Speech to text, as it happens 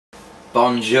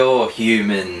Bonjour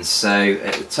humans. So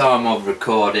at the time of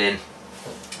recording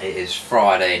it is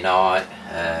Friday night.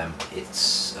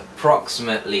 It's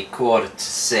approximately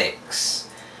 5:45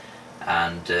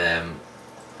 and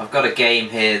I've got a game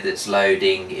here that's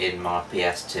loading in my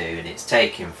PS2 and it's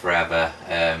taking forever,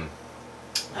 and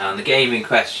the game in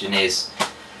question is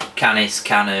Canis,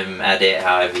 Canem, edit,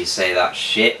 however you say that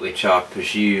shit, which I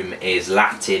presume is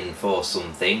Latin for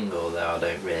something, although I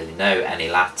don't really know any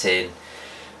Latin.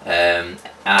 And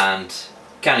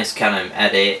Canis, Canem,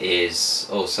 edit is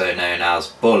also known as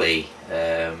Bully.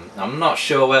 I'm not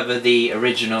sure whether the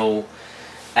original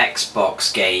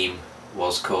Xbox game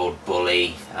was called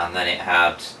Bully and then it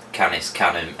had Canis,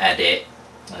 Canem, edit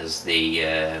as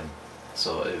the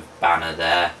sort of banner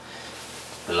there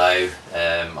below.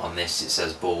 On this it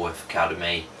says Bulworth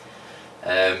Academy,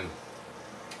 but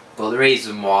the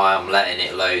reason why I'm letting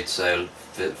it load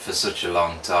for such a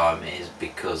long time is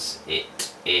because it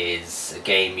is a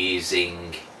game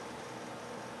using,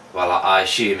 well, I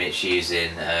assume it's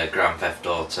using a Grand Theft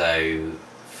Auto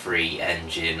 3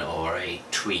 engine or a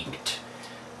tweaked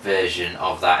version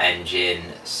of that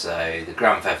engine. So the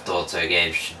Grand Theft Auto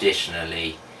games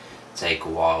traditionally take a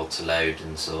while to load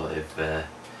and sort of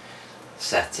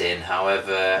set in.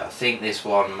 However, I think this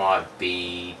one might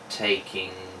be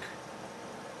taking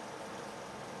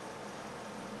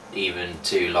even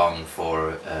too long for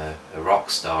a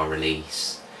Rockstar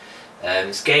release.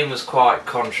 This game was quite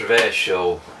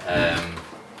controversial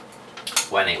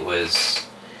when it was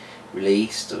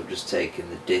released. I've just taken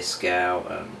the disc out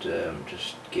and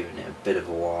just giving it a bit of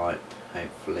a wipe.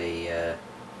 Hopefully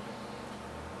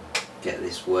get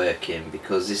this working,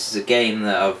 because this is a game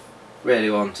that I've really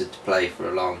wanted to play for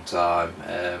a long time.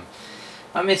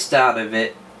 I missed out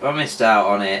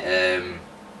on it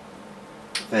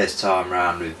first time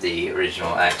round with the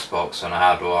original Xbox when I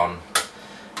had one.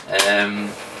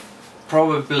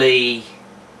 Probably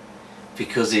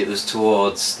because it was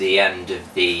towards the end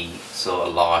of the sort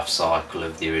of life cycle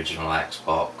of the original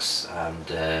Xbox, and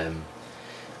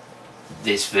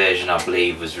this version I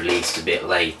believe was released a bit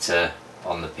later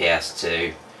on the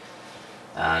PS2,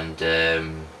 and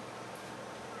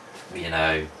you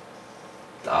know,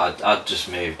 I'd just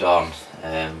moved on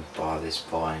by this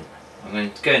point.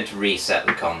 I'm going to reset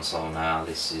the console now.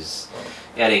 This is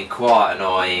getting quite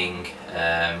annoying.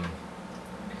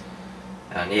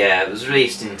 And yeah, it was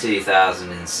released in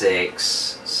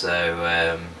 2006,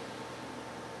 so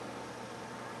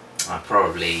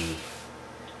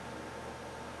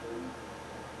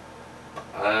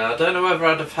I don't know whether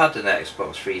I'd have had an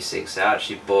Xbox 360. I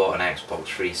actually bought an Xbox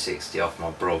 360 off my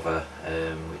brother,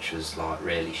 which was like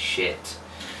really shit,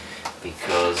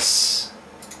 because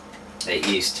it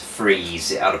used to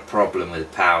freeze. It had a problem with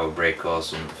a power brick or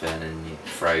something and it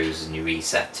froze and you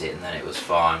reset it and then it was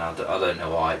fine. I don't know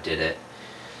why it did it.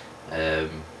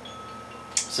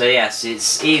 So yes,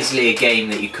 it's easily a game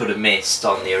that you could have missed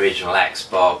on the original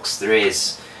Xbox. There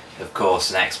is of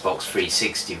course an Xbox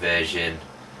 360 version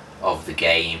of the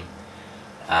game,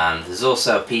 and there's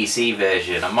also a PC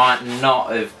version. I might not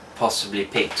have possibly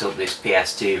picked up this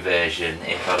PS2 version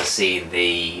if I'd have seen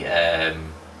the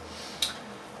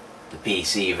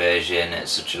PC version at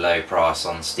such a low price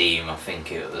on Steam. I think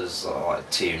it was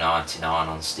like $2.99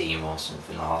 on Steam or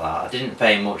something like that. I didn't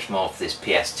pay much more for this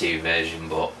PS2 version,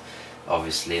 but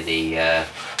obviously the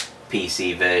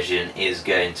PC version is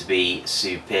going to be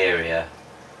superior.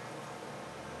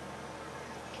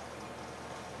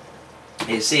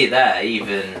 You see there,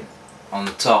 even on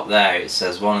the top there, it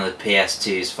says one of the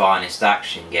PS2's finest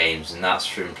action games, and that's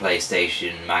from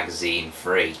PlayStation Magazine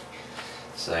 3.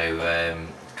 So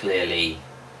clearly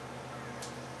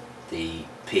the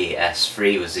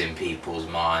PS3 was in people's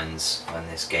minds when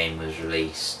this game was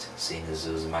released, seeing as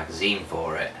there was a magazine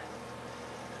for it.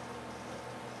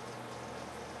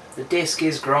 The disc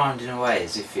is grinding away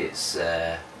as if it's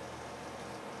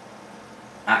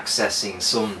accessing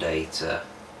some data,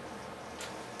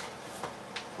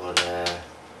 but I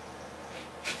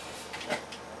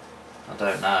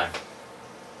don't know.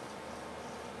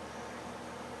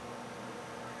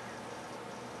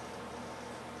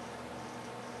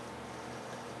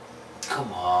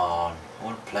 Come on, I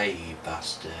want to play, you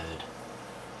bastard.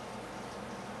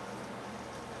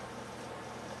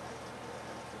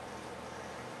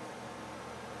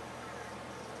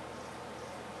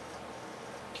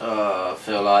 Oh, I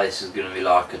feel like this is going to be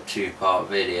like a two-part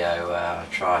video where I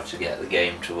try to get the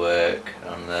game to work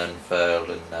and then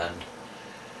fail and then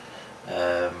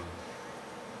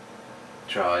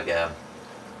try again.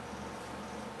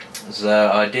 So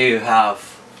I do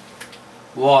have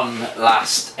one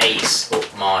last ace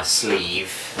up my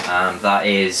sleeve, and that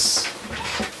is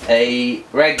a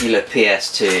regular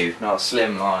PS2, not a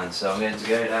slimline, so I'm going to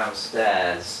go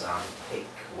downstairs and pick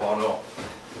one up.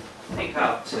 Pick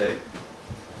up two.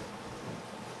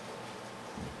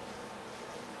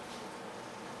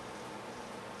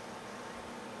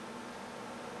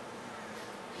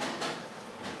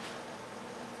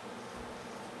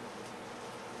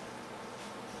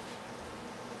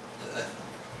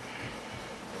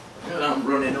 And I'm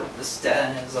running up the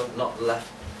stairs, I've not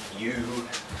left you.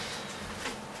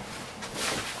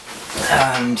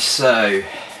 And so,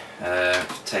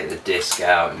 take the disc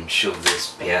out and shove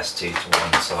this PS2 to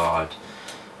one side.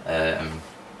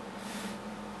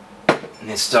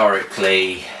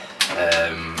 Historically,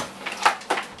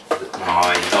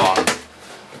 my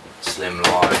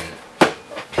non-slimline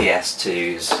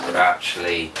PS2s are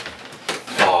actually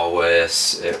far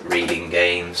worse at reading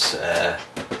games.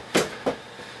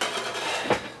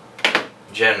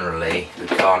 Generally, we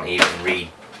can't even read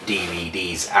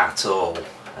DVDs at all.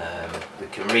 We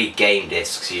can read game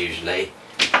discs usually.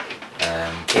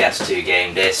 PS2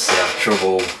 game discs, they have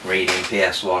trouble reading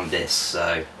PS1 discs,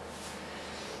 so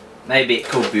maybe it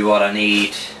could be what I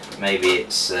need, maybe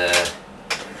it's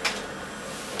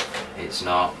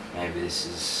not, maybe this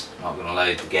is not going to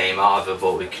load the game either,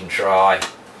 but we can try.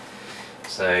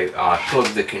 So I plug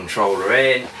the controller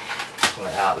in, pull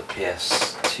it out of the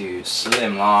PS2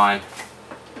 slimline.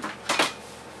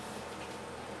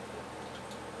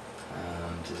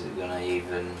 Is it gonna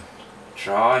even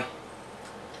try?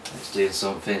 It's doing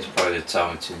something. It's probably the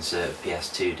time to insert a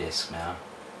PS2 disc now.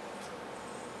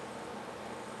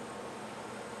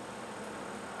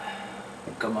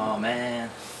 Come on, man.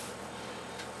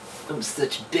 I'm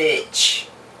such a bitch.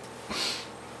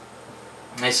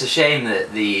 It's a shame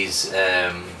that these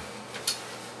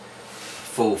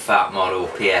full fat model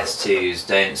PS2s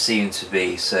don't seem to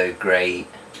be so great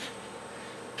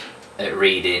at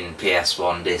reading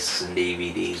PS1 discs and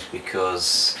DVDs,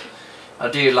 because I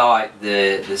do like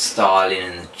the styling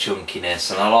and the chunkiness,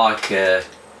 and I like a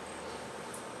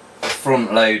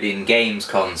front loading games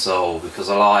console, because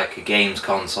I like a games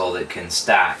console that can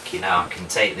stack. You know, I can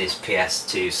take this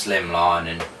PS2 slimline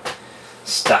and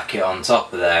stack it on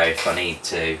top of there if I need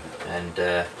to, and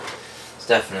it's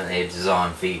definitely a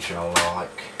design feature I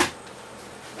like.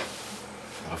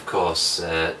 Of course,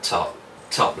 top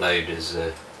loaders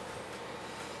are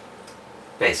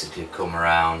basically come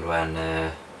around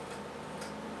when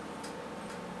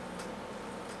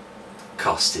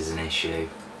cost is an issue.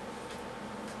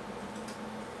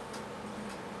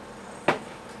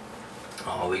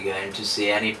 Are we going to see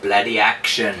any bloody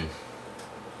action?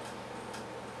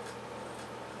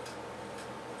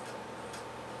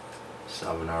 Just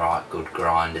having a right good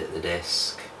grind at the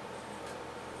disc.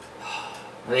 I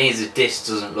think the disc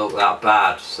doesn't look that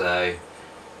bad, so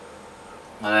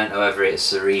I don't know whether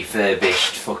it's a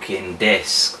refurbished fucking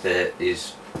disc that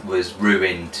was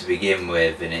ruined to begin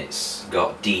with, and it's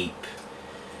got deep,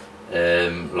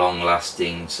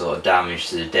 long-lasting sort of damage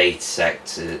to the data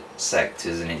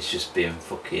sectors, and it's just been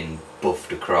fucking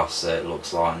buffed across so it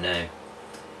looks like new.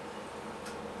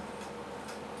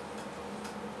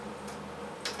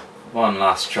 One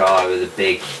last try with a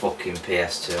big fucking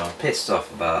PS2. I'm pissed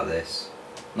off about this.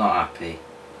 Not happy.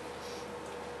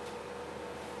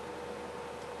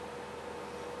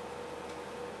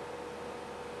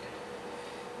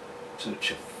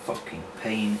 Such a fucking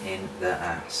pain in the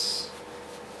ass.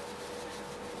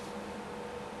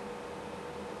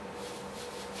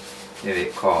 Give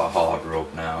it quite a hard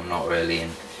rub now. I'm not really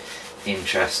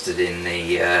interested in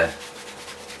the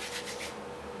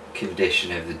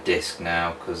condition of the disc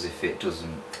now, because if it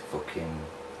doesn't fucking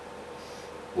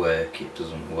work, it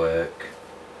doesn't work.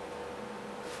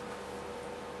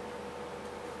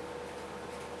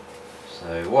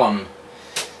 So one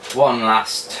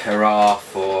last hurrah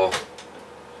for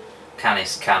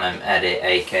Canis Canem Edit,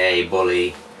 aka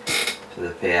Bully, for the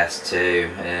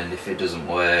PS2, and if it doesn't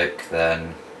work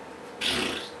then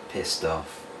pissed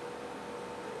off.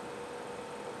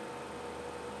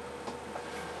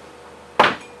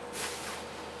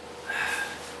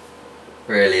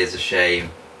 Really is a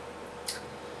shame.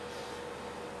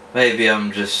 Maybe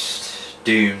I'm just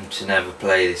doomed to never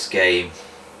play this game.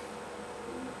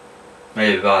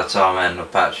 Maybe by the time I end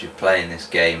up actually playing this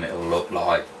game, it'll look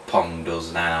like Pong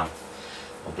does now.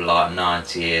 I'll be like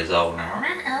 90 years old now.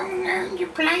 You're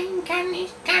playing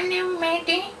Canis Canem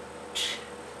Edit.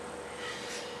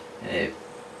 It'd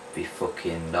be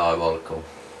fucking diabolical.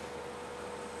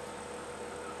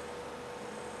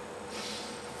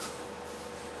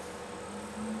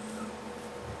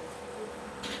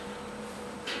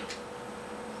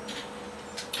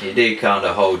 You do kind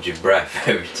of hold your breath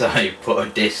every time you put a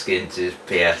disc into this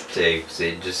PS2, because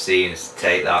it just seems to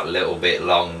take that little bit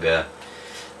longer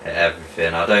at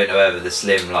everything. I don't know whether the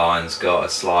Slimline's got a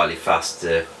slightly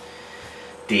faster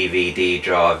DVD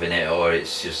drive in it, or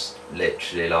it's just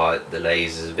literally like the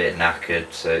laser's a bit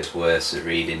knackered, so it's worse at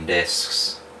reading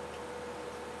discs.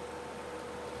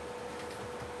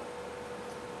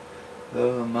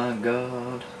 Oh my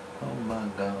god, oh my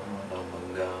god, oh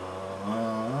my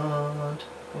god.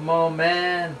 Come on,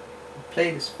 man,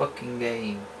 play this fucking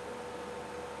game.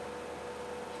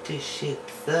 This shit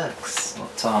sucks.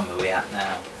 What time are we at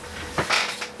now?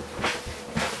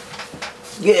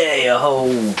 Yeah, a whole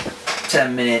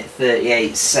 10-minute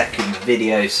 38-second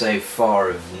video so far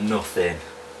of nothing.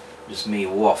 Just me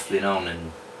waffling on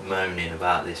and moaning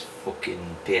about this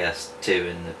fucking PS2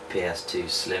 and the PS2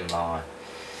 Slimline.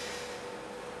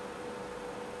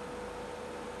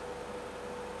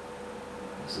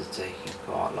 This is taking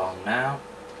quite long now.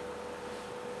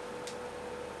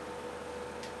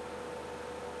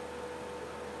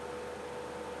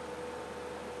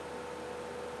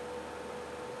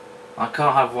 I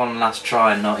can't have one last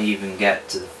try and not even get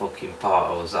to the fucking part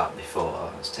I was at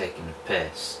before. I was taking a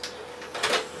piss.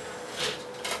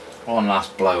 One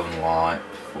last blow and wipe,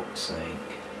 for fuck's sake.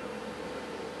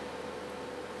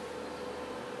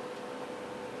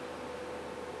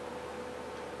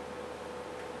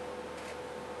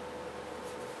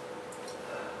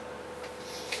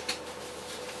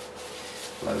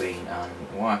 Blowing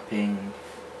and wiping.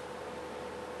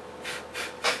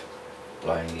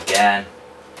 Blowing again.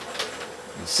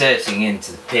 Inserting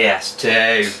into the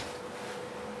PS2.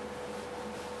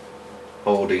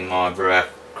 Holding my breath,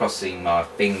 crossing my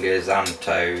fingers and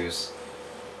toes.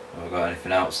 Have I got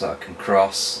anything else that I can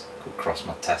cross? Could cross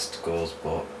my testicles,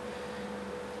 but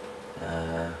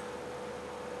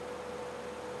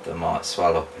they might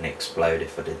swell up and explode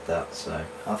if I did that, so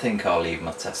I think I'll leave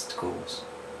my testicles.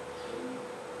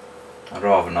 I'd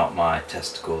rather not my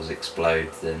testicles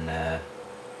explode than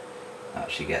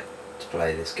actually get to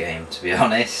play this game, to be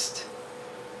honest.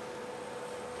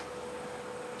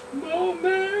 Come on,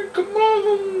 man, come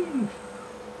on!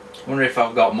 I wonder if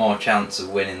I've got more chance of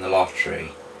winning the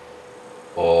lottery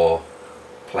or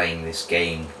playing this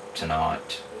game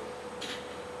tonight.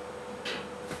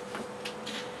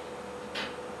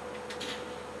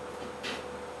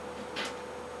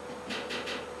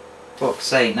 Fuck's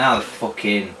sake, now the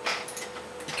fucking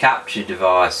capture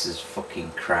device has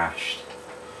fucking crashed.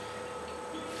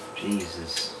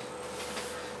 Jesus.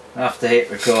 I have to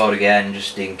hit record again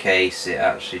just in case it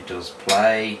actually does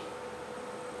play.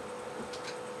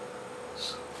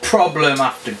 Problem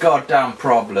after goddamn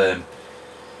problem.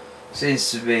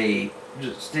 Seems to be,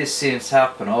 this seems to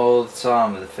happen all the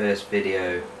time with the first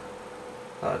video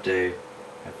that I do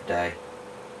every day.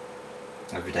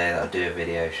 Every day that I do a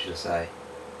video, should I say.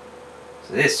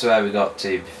 So this is where we got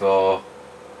to before.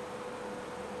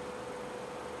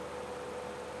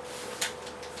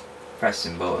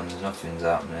 Pressing buttons, nothing's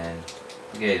happening.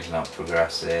 The game's not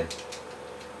progressing.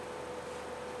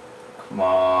 Come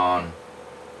on.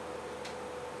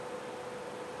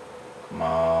 Come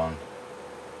on.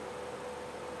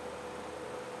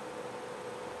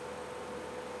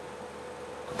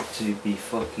 Got to be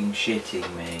fucking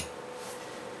shitting me.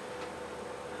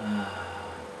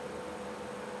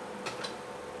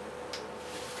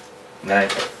 No.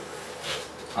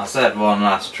 I said one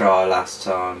last try last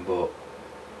time, but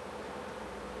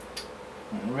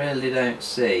I really don't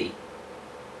see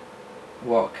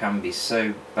what can be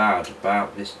so bad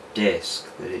about this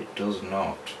disc that it does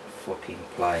not fucking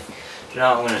play. Do you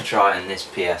know what, I'm going to try in this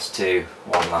PS2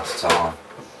 one last time.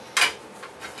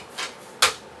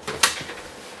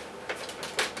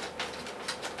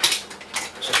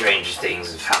 Stranger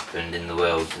things have happened in the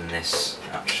world than this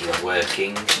actually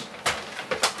working.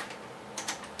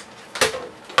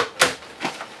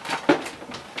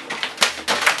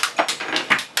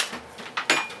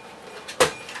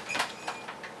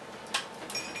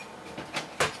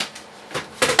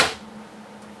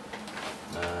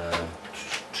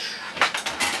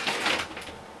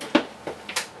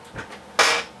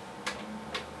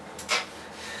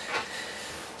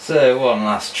 So one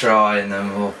last try and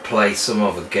then we'll play some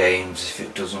other games if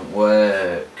it doesn't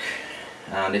work.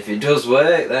 And if it does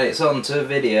work, then it's on to a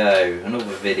video. Another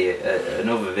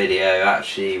video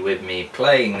actually with me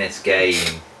playing this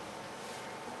game.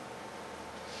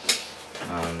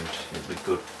 And it'd be a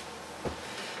good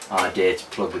idea to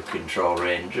plug the controller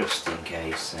in just in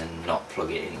case and not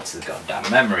plug it into the goddamn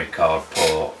memory card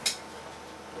port.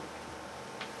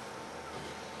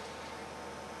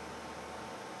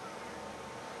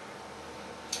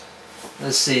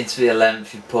 There seems to be a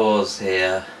lengthy pause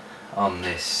here on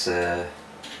this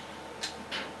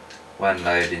when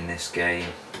loading this game.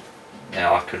 You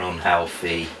know, like an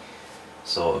unhealthy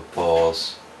sort of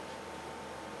pause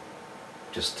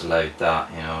just to load that,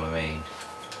 you know what I mean.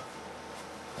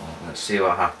 Well, let's see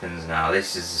what happens now.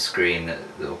 This is the screen that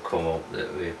will come up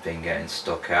that we've been getting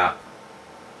stuck at.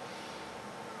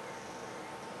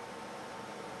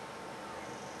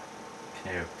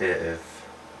 Hear a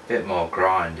bit more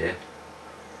grinding.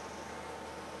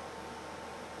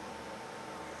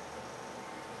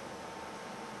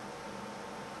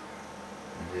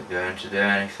 Is it going to do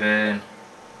anything?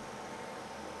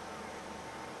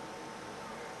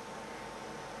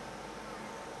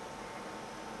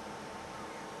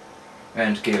 I'm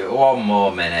going to give it one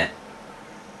more minute.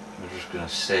 We're just going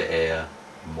to sit here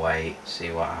and wait,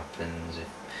 see what happens. If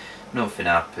nothing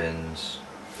happens,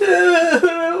 play a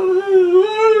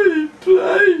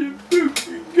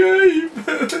fucking game.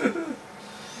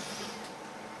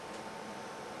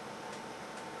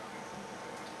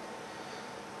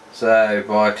 So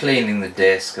by cleaning the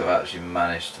disc, I've actually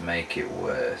managed to make it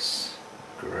worse.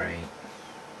 Great.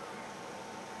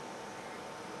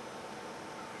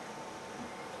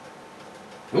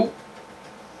 Ooh,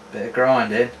 bit of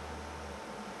grinding.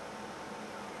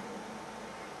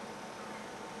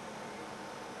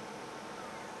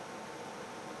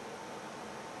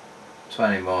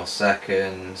 $20 more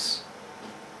seconds.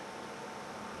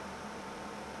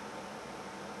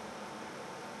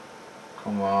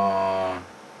 Come on.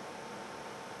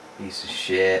 Piece of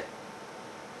shit.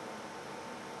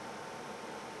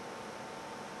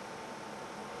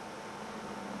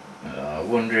 I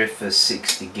wonder if a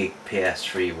 60 gig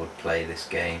PS3 would play this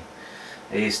game.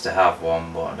 I used to have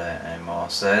one, but I don't anymore.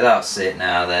 So that's it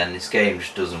now then. This game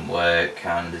just doesn't work,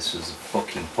 and this was a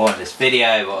fucking pointless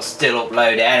video, but I'll still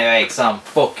upload it anyway because I'm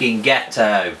fucking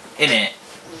ghetto, innit?